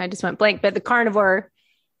just went blank, but the carnivore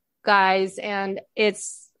guys, and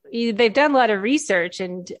they've done a lot of research,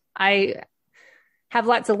 and I have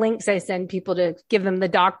lots of links I send people to give them the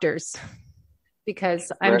doctors,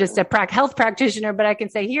 because I'm just a health practitioner, but I can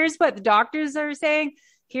say, here's what the doctors are saying.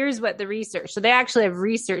 Here's what the research. So they actually have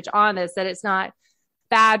research on this, that it's not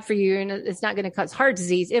bad for you and it's not going to cause heart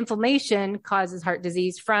disease. Inflammation causes heart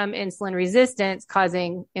disease from insulin resistance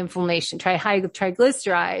causing inflammation. High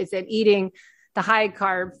triglycerides and eating the high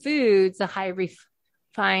carb foods, the high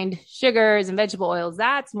refined sugars and vegetable oils,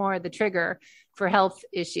 that's more the trigger for health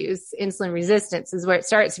issues. Insulin resistance is where it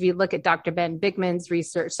starts if you look at Dr. Ben Bigman's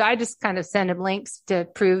research. So I just kind of send him links to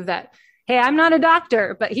prove that, hey, I'm not a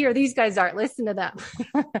doctor, but here these guys are. Listen to them.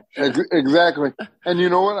 Exactly. And you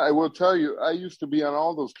know what? I will tell you, I used to be on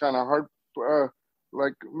all those kind of heart,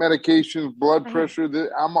 like medications, blood pressure.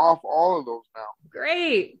 I'm off all of those now.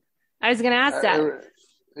 Great. I was going to ask that.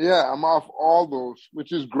 Yeah, I'm off all those,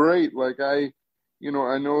 which is great. Like I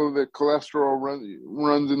know that cholesterol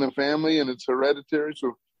runs in the family and it's hereditary.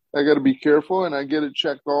 So I got to be careful, and I get it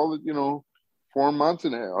checked all 4 months,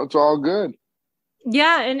 and it's all good.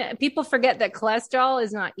 Yeah. And people forget that cholesterol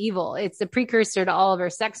is not evil. It's a precursor to all of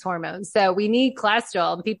our sex hormones. So we need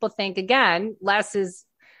cholesterol. And people think, again, less is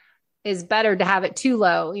better to have it too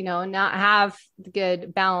low, and not have the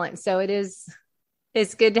good balance. So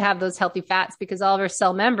it's good to have those healthy fats, because all of our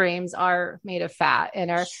cell membranes are made of fat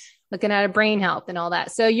and are looking at our brain health and all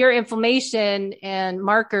that. So your inflammation and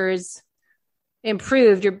markers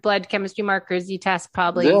improved, your blood chemistry markers you test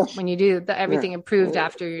probably when you do everything improved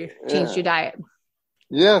after you changed your diet.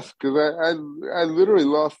 Yes, because I literally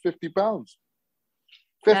lost 50 pounds.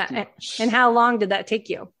 50. And how long did that take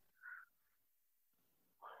you?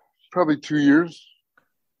 Probably 2 years.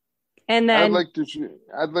 And then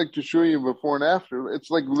I'd like to show you before and after. It's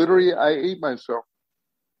like literally I ate myself.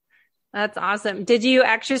 That's awesome. Did you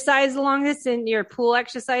exercise along this in your pool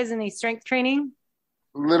exercise, any strength training?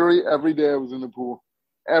 Literally every day I was in the pool.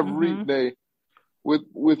 Every day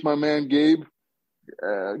with my man Gabe.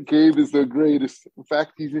 Gabe is the greatest. In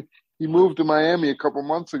fact, he moved to Miami a couple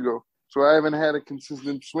months ago, so I haven't had a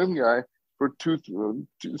consistent swim guy for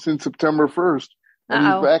since September 1st. And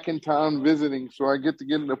he's back in town visiting, so I get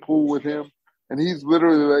in the pool with him. And he's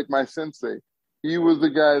literally like my sensei. He was the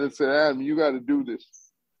guy that said, Adam, you got to do this.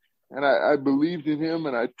 And I believed in him,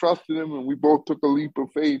 and I trusted him, and we both took a leap of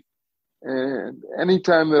faith. And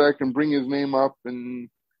anytime that I can bring his name up and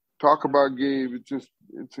talk about Gabe,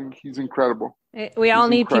 he's incredible. We all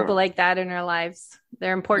need people like that in our lives.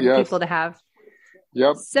 They're important people to have.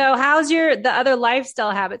 Yep. So how's the other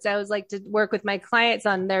lifestyle habits? I always like to work with my clients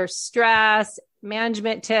on their stress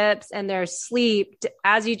management tips and their sleep.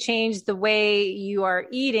 As you change the way you are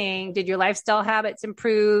eating, did your lifestyle habits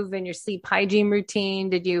improve and your sleep hygiene routine?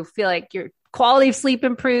 Did you feel like your quality of sleep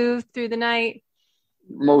improved through the night?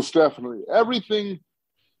 Most definitely. Everything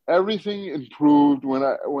improved when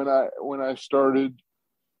I started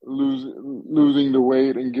losing the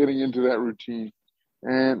weight and getting into that routine.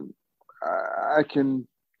 And I can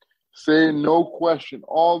say no question,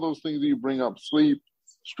 all those things that you bring up, sleep,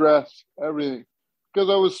 stress, everything. Because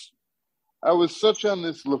I was such on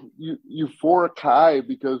this euphoric high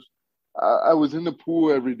because I was in the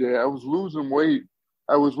pool every day. I was losing weight.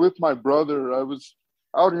 I was with my brother. I was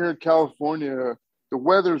out here in California. The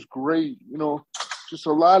weather's great. Just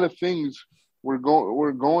a lot of things were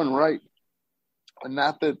going right. And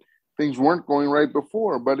not that things weren't going right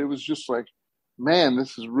before, but it was just like, man,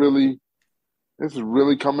 this is really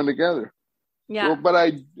coming together. Yeah. So, but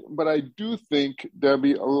I do think,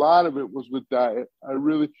 Debbie, a lot of it was with diet. I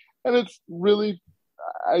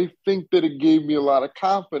think that it gave me a lot of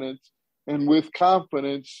confidence, and with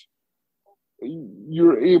confidence,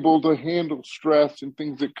 you're able to handle stress and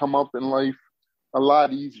things that come up in life a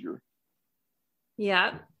lot easier.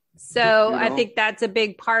 Yeah. So I think that's a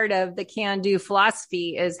big part of the can-do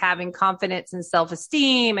philosophy, is having confidence and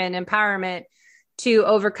self-esteem and empowerment to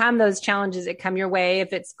overcome those challenges that come your way.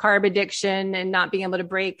 If it's carb addiction and not being able to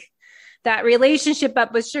break that relationship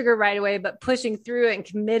up with sugar right away, but pushing through it and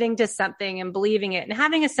committing to something and believing it and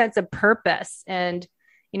having a sense of purpose and,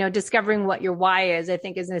 discovering what your why is, I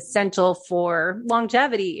think is essential for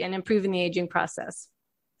longevity and improving the aging process.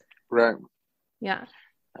 Right. Yeah.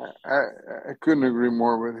 I couldn't agree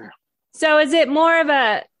more with you. So is it more of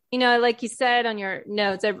a, like you said on your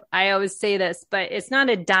notes, I always say this, but it's not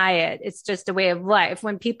a diet. It's just a way of life.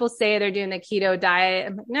 When people say they're doing the keto diet,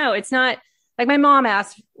 I'm like, no, it's not. Like my mom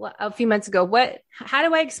asked a few months ago, how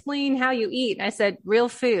do I explain how you eat? And I said, real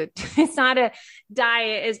food. It's not a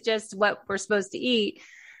diet. It's just what we're supposed to eat.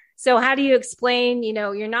 So how do you explain,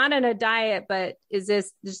 you're not on a diet, but is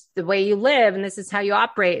this just the way you live? And this is how you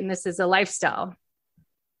operate. And this is a lifestyle.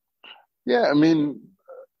 Yeah. I mean,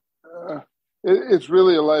 it's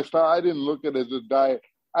really a lifestyle. I didn't look at it as a diet.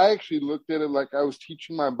 I actually looked at it like I was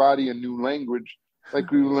teaching my body a new language.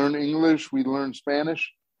 Like we learn English, we learn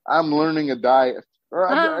Spanish. I'm learning a diet.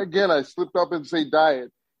 Again, I slipped up and say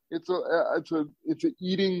diet. It's an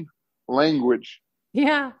eating language.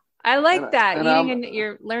 Yeah, I like that.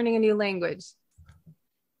 You're learning a new language.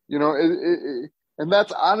 And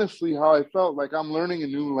that's honestly how I felt. Like I'm learning a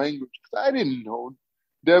new language, because I didn't know.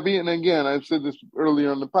 Debbie, and again, I've said this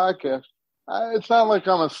earlier on the podcast, it's not like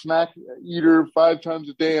I'm a snack eater 5 times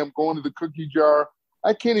a day. I'm going to the cookie jar.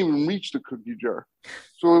 I can't even reach the cookie jar.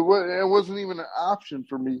 So it wasn't even an option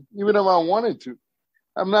for me, even if I wanted to.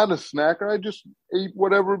 I'm not a snacker. I just ate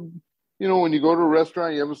whatever, when you go to a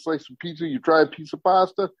restaurant, you have a slice of pizza, you try a piece of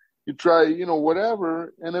pasta, you try,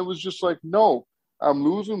 whatever. And it was just like, no, I'm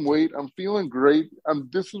losing weight. I'm feeling great.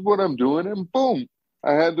 This is what I'm doing. And boom,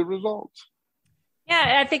 I had the results.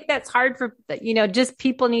 Yeah, I think that's hard for, just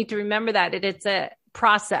people need to remember that it's a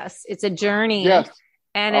process. It's a journey. Yes.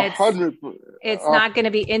 And it's not going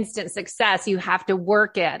to be instant success. You have to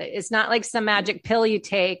work at it. It's not like some magic pill you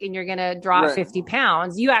take and you're going to drop 50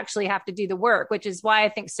 pounds. You actually have to do the work, which is why I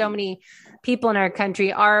think so many people in our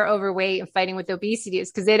country are overweight and fighting with obesity,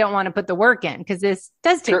 is because they don't want to put the work in, because this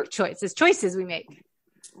does take choices we make.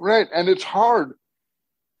 Right. And it's hard.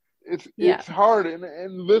 It's hard.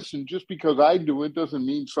 And listen, just because I do it doesn't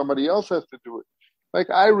mean somebody else has to do it. Like,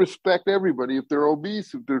 I respect everybody. If they're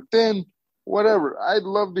obese, if they're thin, whatever. I'd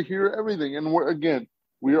love to hear everything. And again,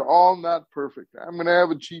 we are all not perfect. I'm going to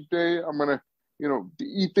have a cheat day. I'm going to,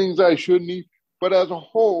 eat things I shouldn't eat. But as a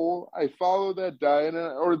whole, I follow that diet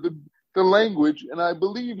or the language, and I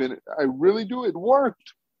believe in it. I really do. It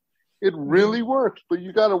worked. It really works. But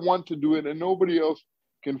you got to want to do it, and nobody else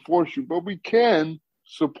can force you. But we can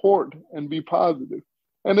support and be positive.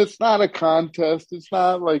 And it's not a contest. It's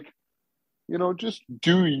not like, just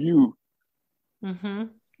do you. Mm-hmm.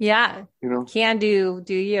 Yeah. Can do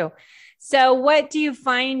you. So what do you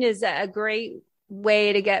find is a great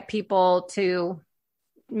way to get people to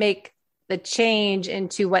make the change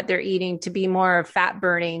into what they're eating to be more fat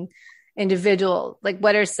burning individual? Like,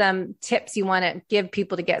 what are some tips you want to give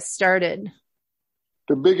people to get started?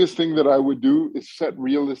 The biggest thing that I would do is set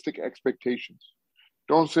realistic expectations.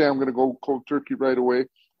 Don't say I'm going to go cold turkey right away.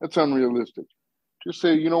 That's unrealistic. Just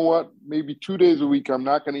say, you know what? Maybe 2 days a week, I'm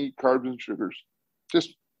not going to eat carbs and sugars.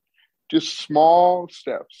 Just small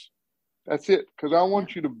steps. That's it. Because I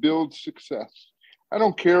want you to build success. I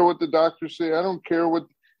don't care what the doctors say. I don't care what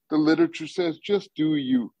the literature says. Just do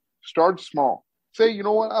you. Start small. Say, you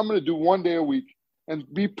know what? I'm going to do 1 day a week and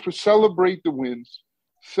celebrate the wins.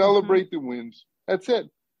 Celebrate the wins. That's it.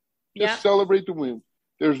 Just celebrate the wins.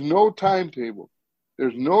 There's no timetable.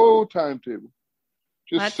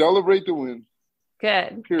 Just celebrate the wins.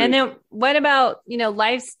 Good. Period. And then what about,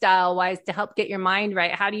 lifestyle wise, to help get your mind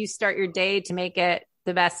right? How do you start your day to make it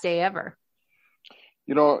the best day ever?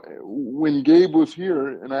 When Gabe was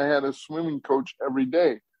here and I had a swimming coach every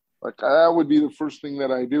day, like, that would be the first thing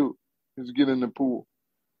that I do, is get in the pool.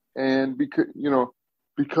 And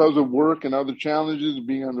because of work and other challenges of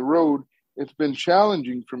being on the road, it's been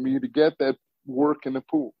challenging for me to get that work in the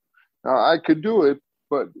pool. Now, I could do it,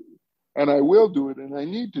 and I will do it, and I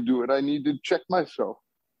need to do it. I need to check myself.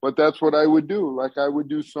 But that's what I would do. Like, I would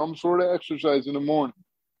do some sort of exercise in the morning,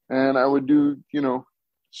 and I would do,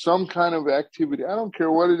 some kind of activity. I don't care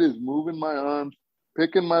what it is, moving my arms,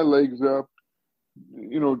 picking my legs up,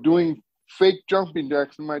 doing fake jumping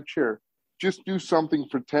jacks in my chair. Just do something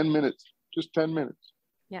for 10 minutes, just 10 minutes.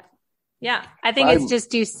 Yeah. I think it's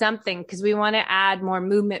just do something, because we want to add more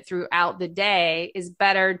movement throughout the day. Is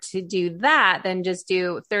better to do that than just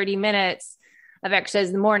do 30 minutes of exercise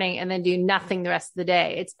in the morning and then do nothing the rest of the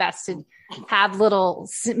day. It's best to have little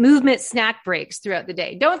movement snack breaks throughout the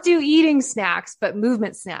day. Don't do eating snacks, but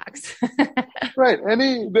movement snacks. Right.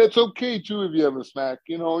 That's okay too. If you have a snack,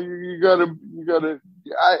 you gotta,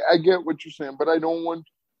 I get what you're saying, but I don't want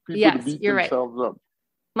people to beat themselves up.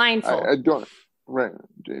 Mindful. I don't. Right.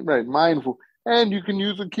 Mindful. And you can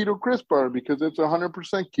use a Keto Krisp bar because it's 100%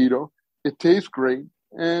 keto. It tastes great.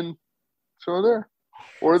 And so there.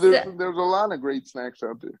 Or there's a lot of great snacks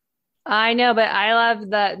out there. I know, but I love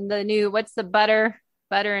the new, what's the butter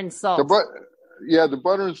and salt? The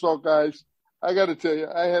butter and salt, guys. I got to tell you,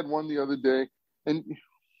 I had one the other day. And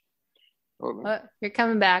you're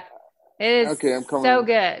coming back. It is okay, I'm coming so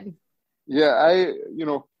good. Yeah,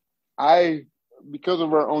 because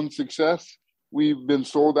of our own success, we've been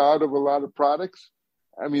sold out of a lot of products.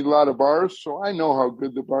 A lot of bars. So I know how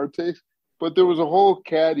good the bar tastes. But there was a whole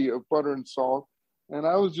caddy of butter and salt. And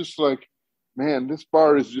I was just like, man, this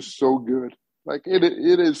bar is just so good. Like, it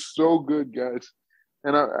is so good, guys.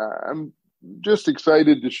 And I'm just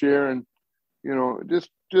excited to share and, just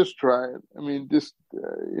try it.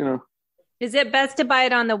 Is it best to buy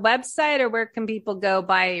it on the website, or where can people go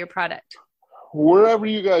buy your product? Wherever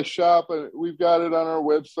you guys shop, we've got it on our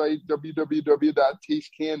website,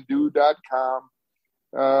 www.tastecando.com.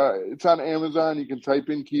 It's on Amazon. You can type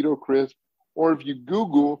in Keto Krisp, or if you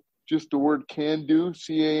Google just the word can do,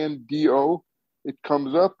 CANDO, it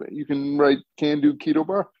comes up. You can write Can Do Keto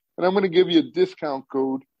Bar, and I'm going to give you a discount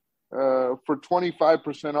code for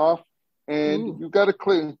 25% off. And you got to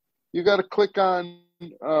click on,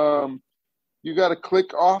 you got to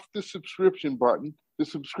click off the subscription button. The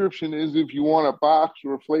subscription is if you want a box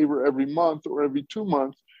or a flavor every month or every 2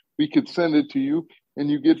 months, we could send it to you and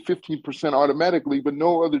you get 15% automatically, but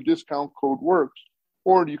no other discount code works.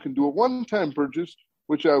 Or you can do a one-time purchase,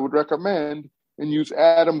 which I would recommend, and use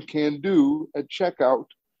Adam Can Do at checkout,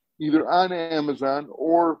 either on Amazon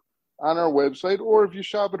or on our website, or if you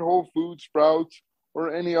shop at Whole Foods, Sprouts,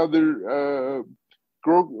 or any other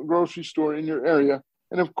grocery store in your area.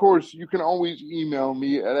 And of course, you can always email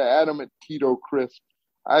me at Adam@Keto Krisp.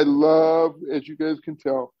 I love, as you guys can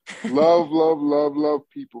tell, love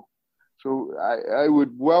people. So I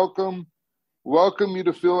would welcome you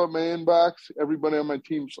to fill up my inbox. Everybody on my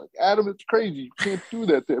team's like, Adam, it's crazy. You can't do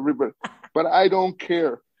that to everybody. But I don't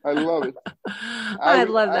care. I love it. I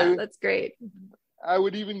love that. That's great. I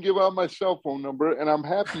would even give out my cell phone number, and I'm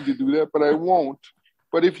happy to do that, but I won't.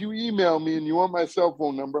 But if you email me and you want my cell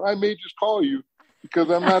phone number, I may just call you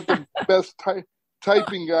because I'm not the best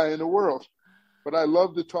typing guy in the world. But I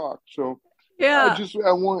love to talk. So yeah,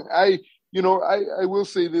 I will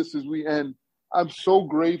say this as we end. I'm so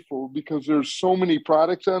grateful because there's so many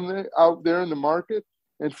products out there in the market.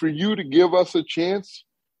 And for you to give us a chance,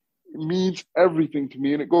 it means everything to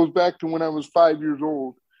me. And it goes back to when I was 5 years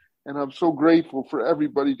old. And I'm so grateful for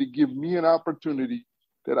everybody to give me an opportunity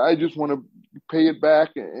that I just want to pay it back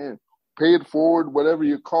and pay it forward, whatever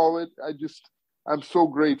you call it. I'm so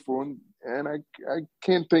grateful. And I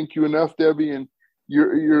can't thank you enough, Debbie, and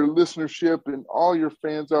your listenership and all your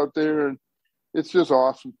fans out there. And it's just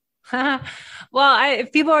awesome. Well,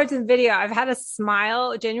 if people are watching the video, I've had a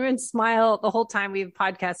genuine smile the whole time we've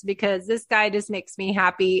podcasted because this guy just makes me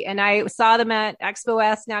happy. And I saw them at Expo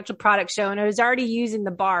West Natural Product Show, and I was already using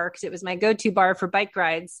the bar because it was my go-to bar for bike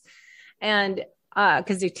rides. And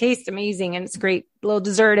because they taste amazing and it's great little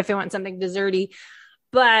dessert if you want something desserty.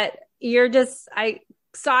 But I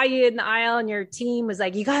saw you in the aisle and your team was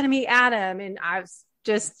like, you got to meet Adam. And I was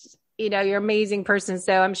just, you're an amazing person.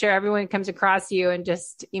 So I'm sure everyone comes across you and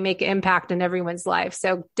just, you make an impact in everyone's life.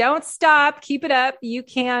 So don't stop, keep it up. You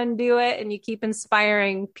can do it. And you keep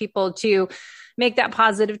inspiring people to make that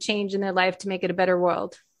positive change in their life to make it a better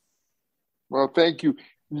world. Well, thank you.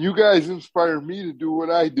 You guys inspire me to do what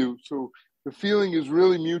I do. So the feeling is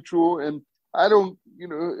really mutual, and I'm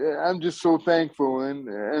just so thankful and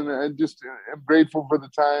I just am grateful for the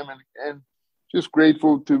time and just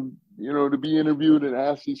grateful to be interviewed and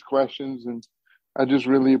ask these questions. And I just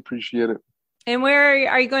really appreciate it. And where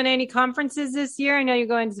are you going to any conferences this year? I know you're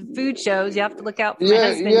going to some food shows. You have to look out for my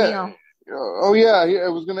husband, Neil. Oh yeah. I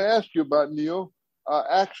was going to ask you about Neil.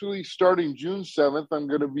 Actually starting June 7th, I'm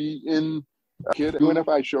going to be in a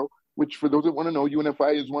UNFI show, which for those that want to know,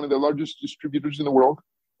 UNFI is one of the largest distributors in the world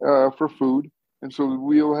for food. And so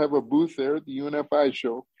we'll have a booth there at the UNFI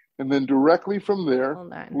show. And then directly from there,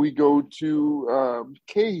 we go to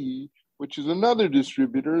KE, which is another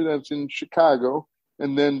distributor that's in Chicago.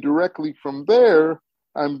 And then directly from there,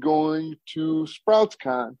 I'm going to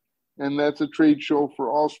SproutsCon. And that's a trade show for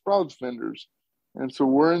all Sprouts vendors. And so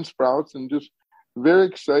we're in Sprouts and just very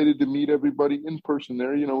excited to meet everybody in person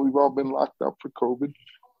there. We've all been locked up for COVID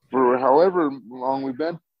for however long we've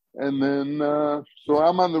been. And then, so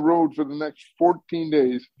I'm on the road for the next 14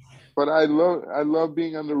 days, but I love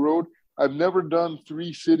being on the road. I've never done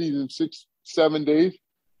 3 cities in 6-7 days.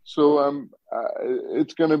 So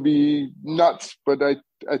it's going to be nuts. But I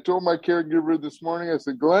told my caregiver this morning, I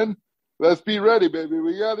said, Glenn, let's be ready, baby.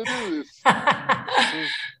 We got to do this.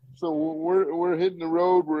 So we're hitting the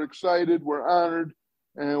road. We're excited. We're honored,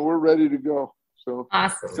 and we're ready to go. So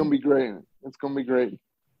awesome. It's going to be great. It's going to be great.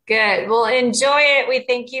 Good. Well, enjoy it. We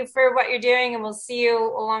thank you for what you're doing, and we'll see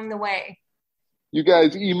you along the way. You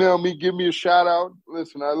guys email me, give me a shout out.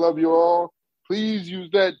 Listen, I love you all. Please use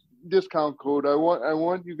that discount code. I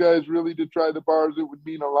want you guys really to try the bars. It would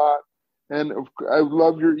mean a lot. And I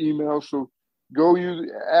love your email. So go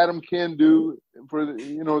use Adam Can Do for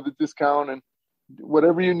the discount, and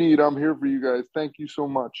whatever you need, I'm here for you guys. Thank you so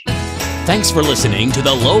much. Thanks for listening to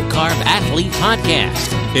the Low Carb Athlete Podcast.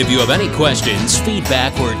 If you have any questions,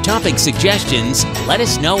 feedback, or topic suggestions, let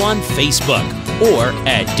us know on Facebook or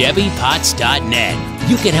at debbiepotts.net.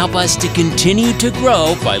 You can help us to continue to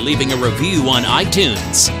grow by leaving a review on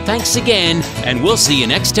iTunes. Thanks again, and we'll see you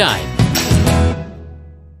next time.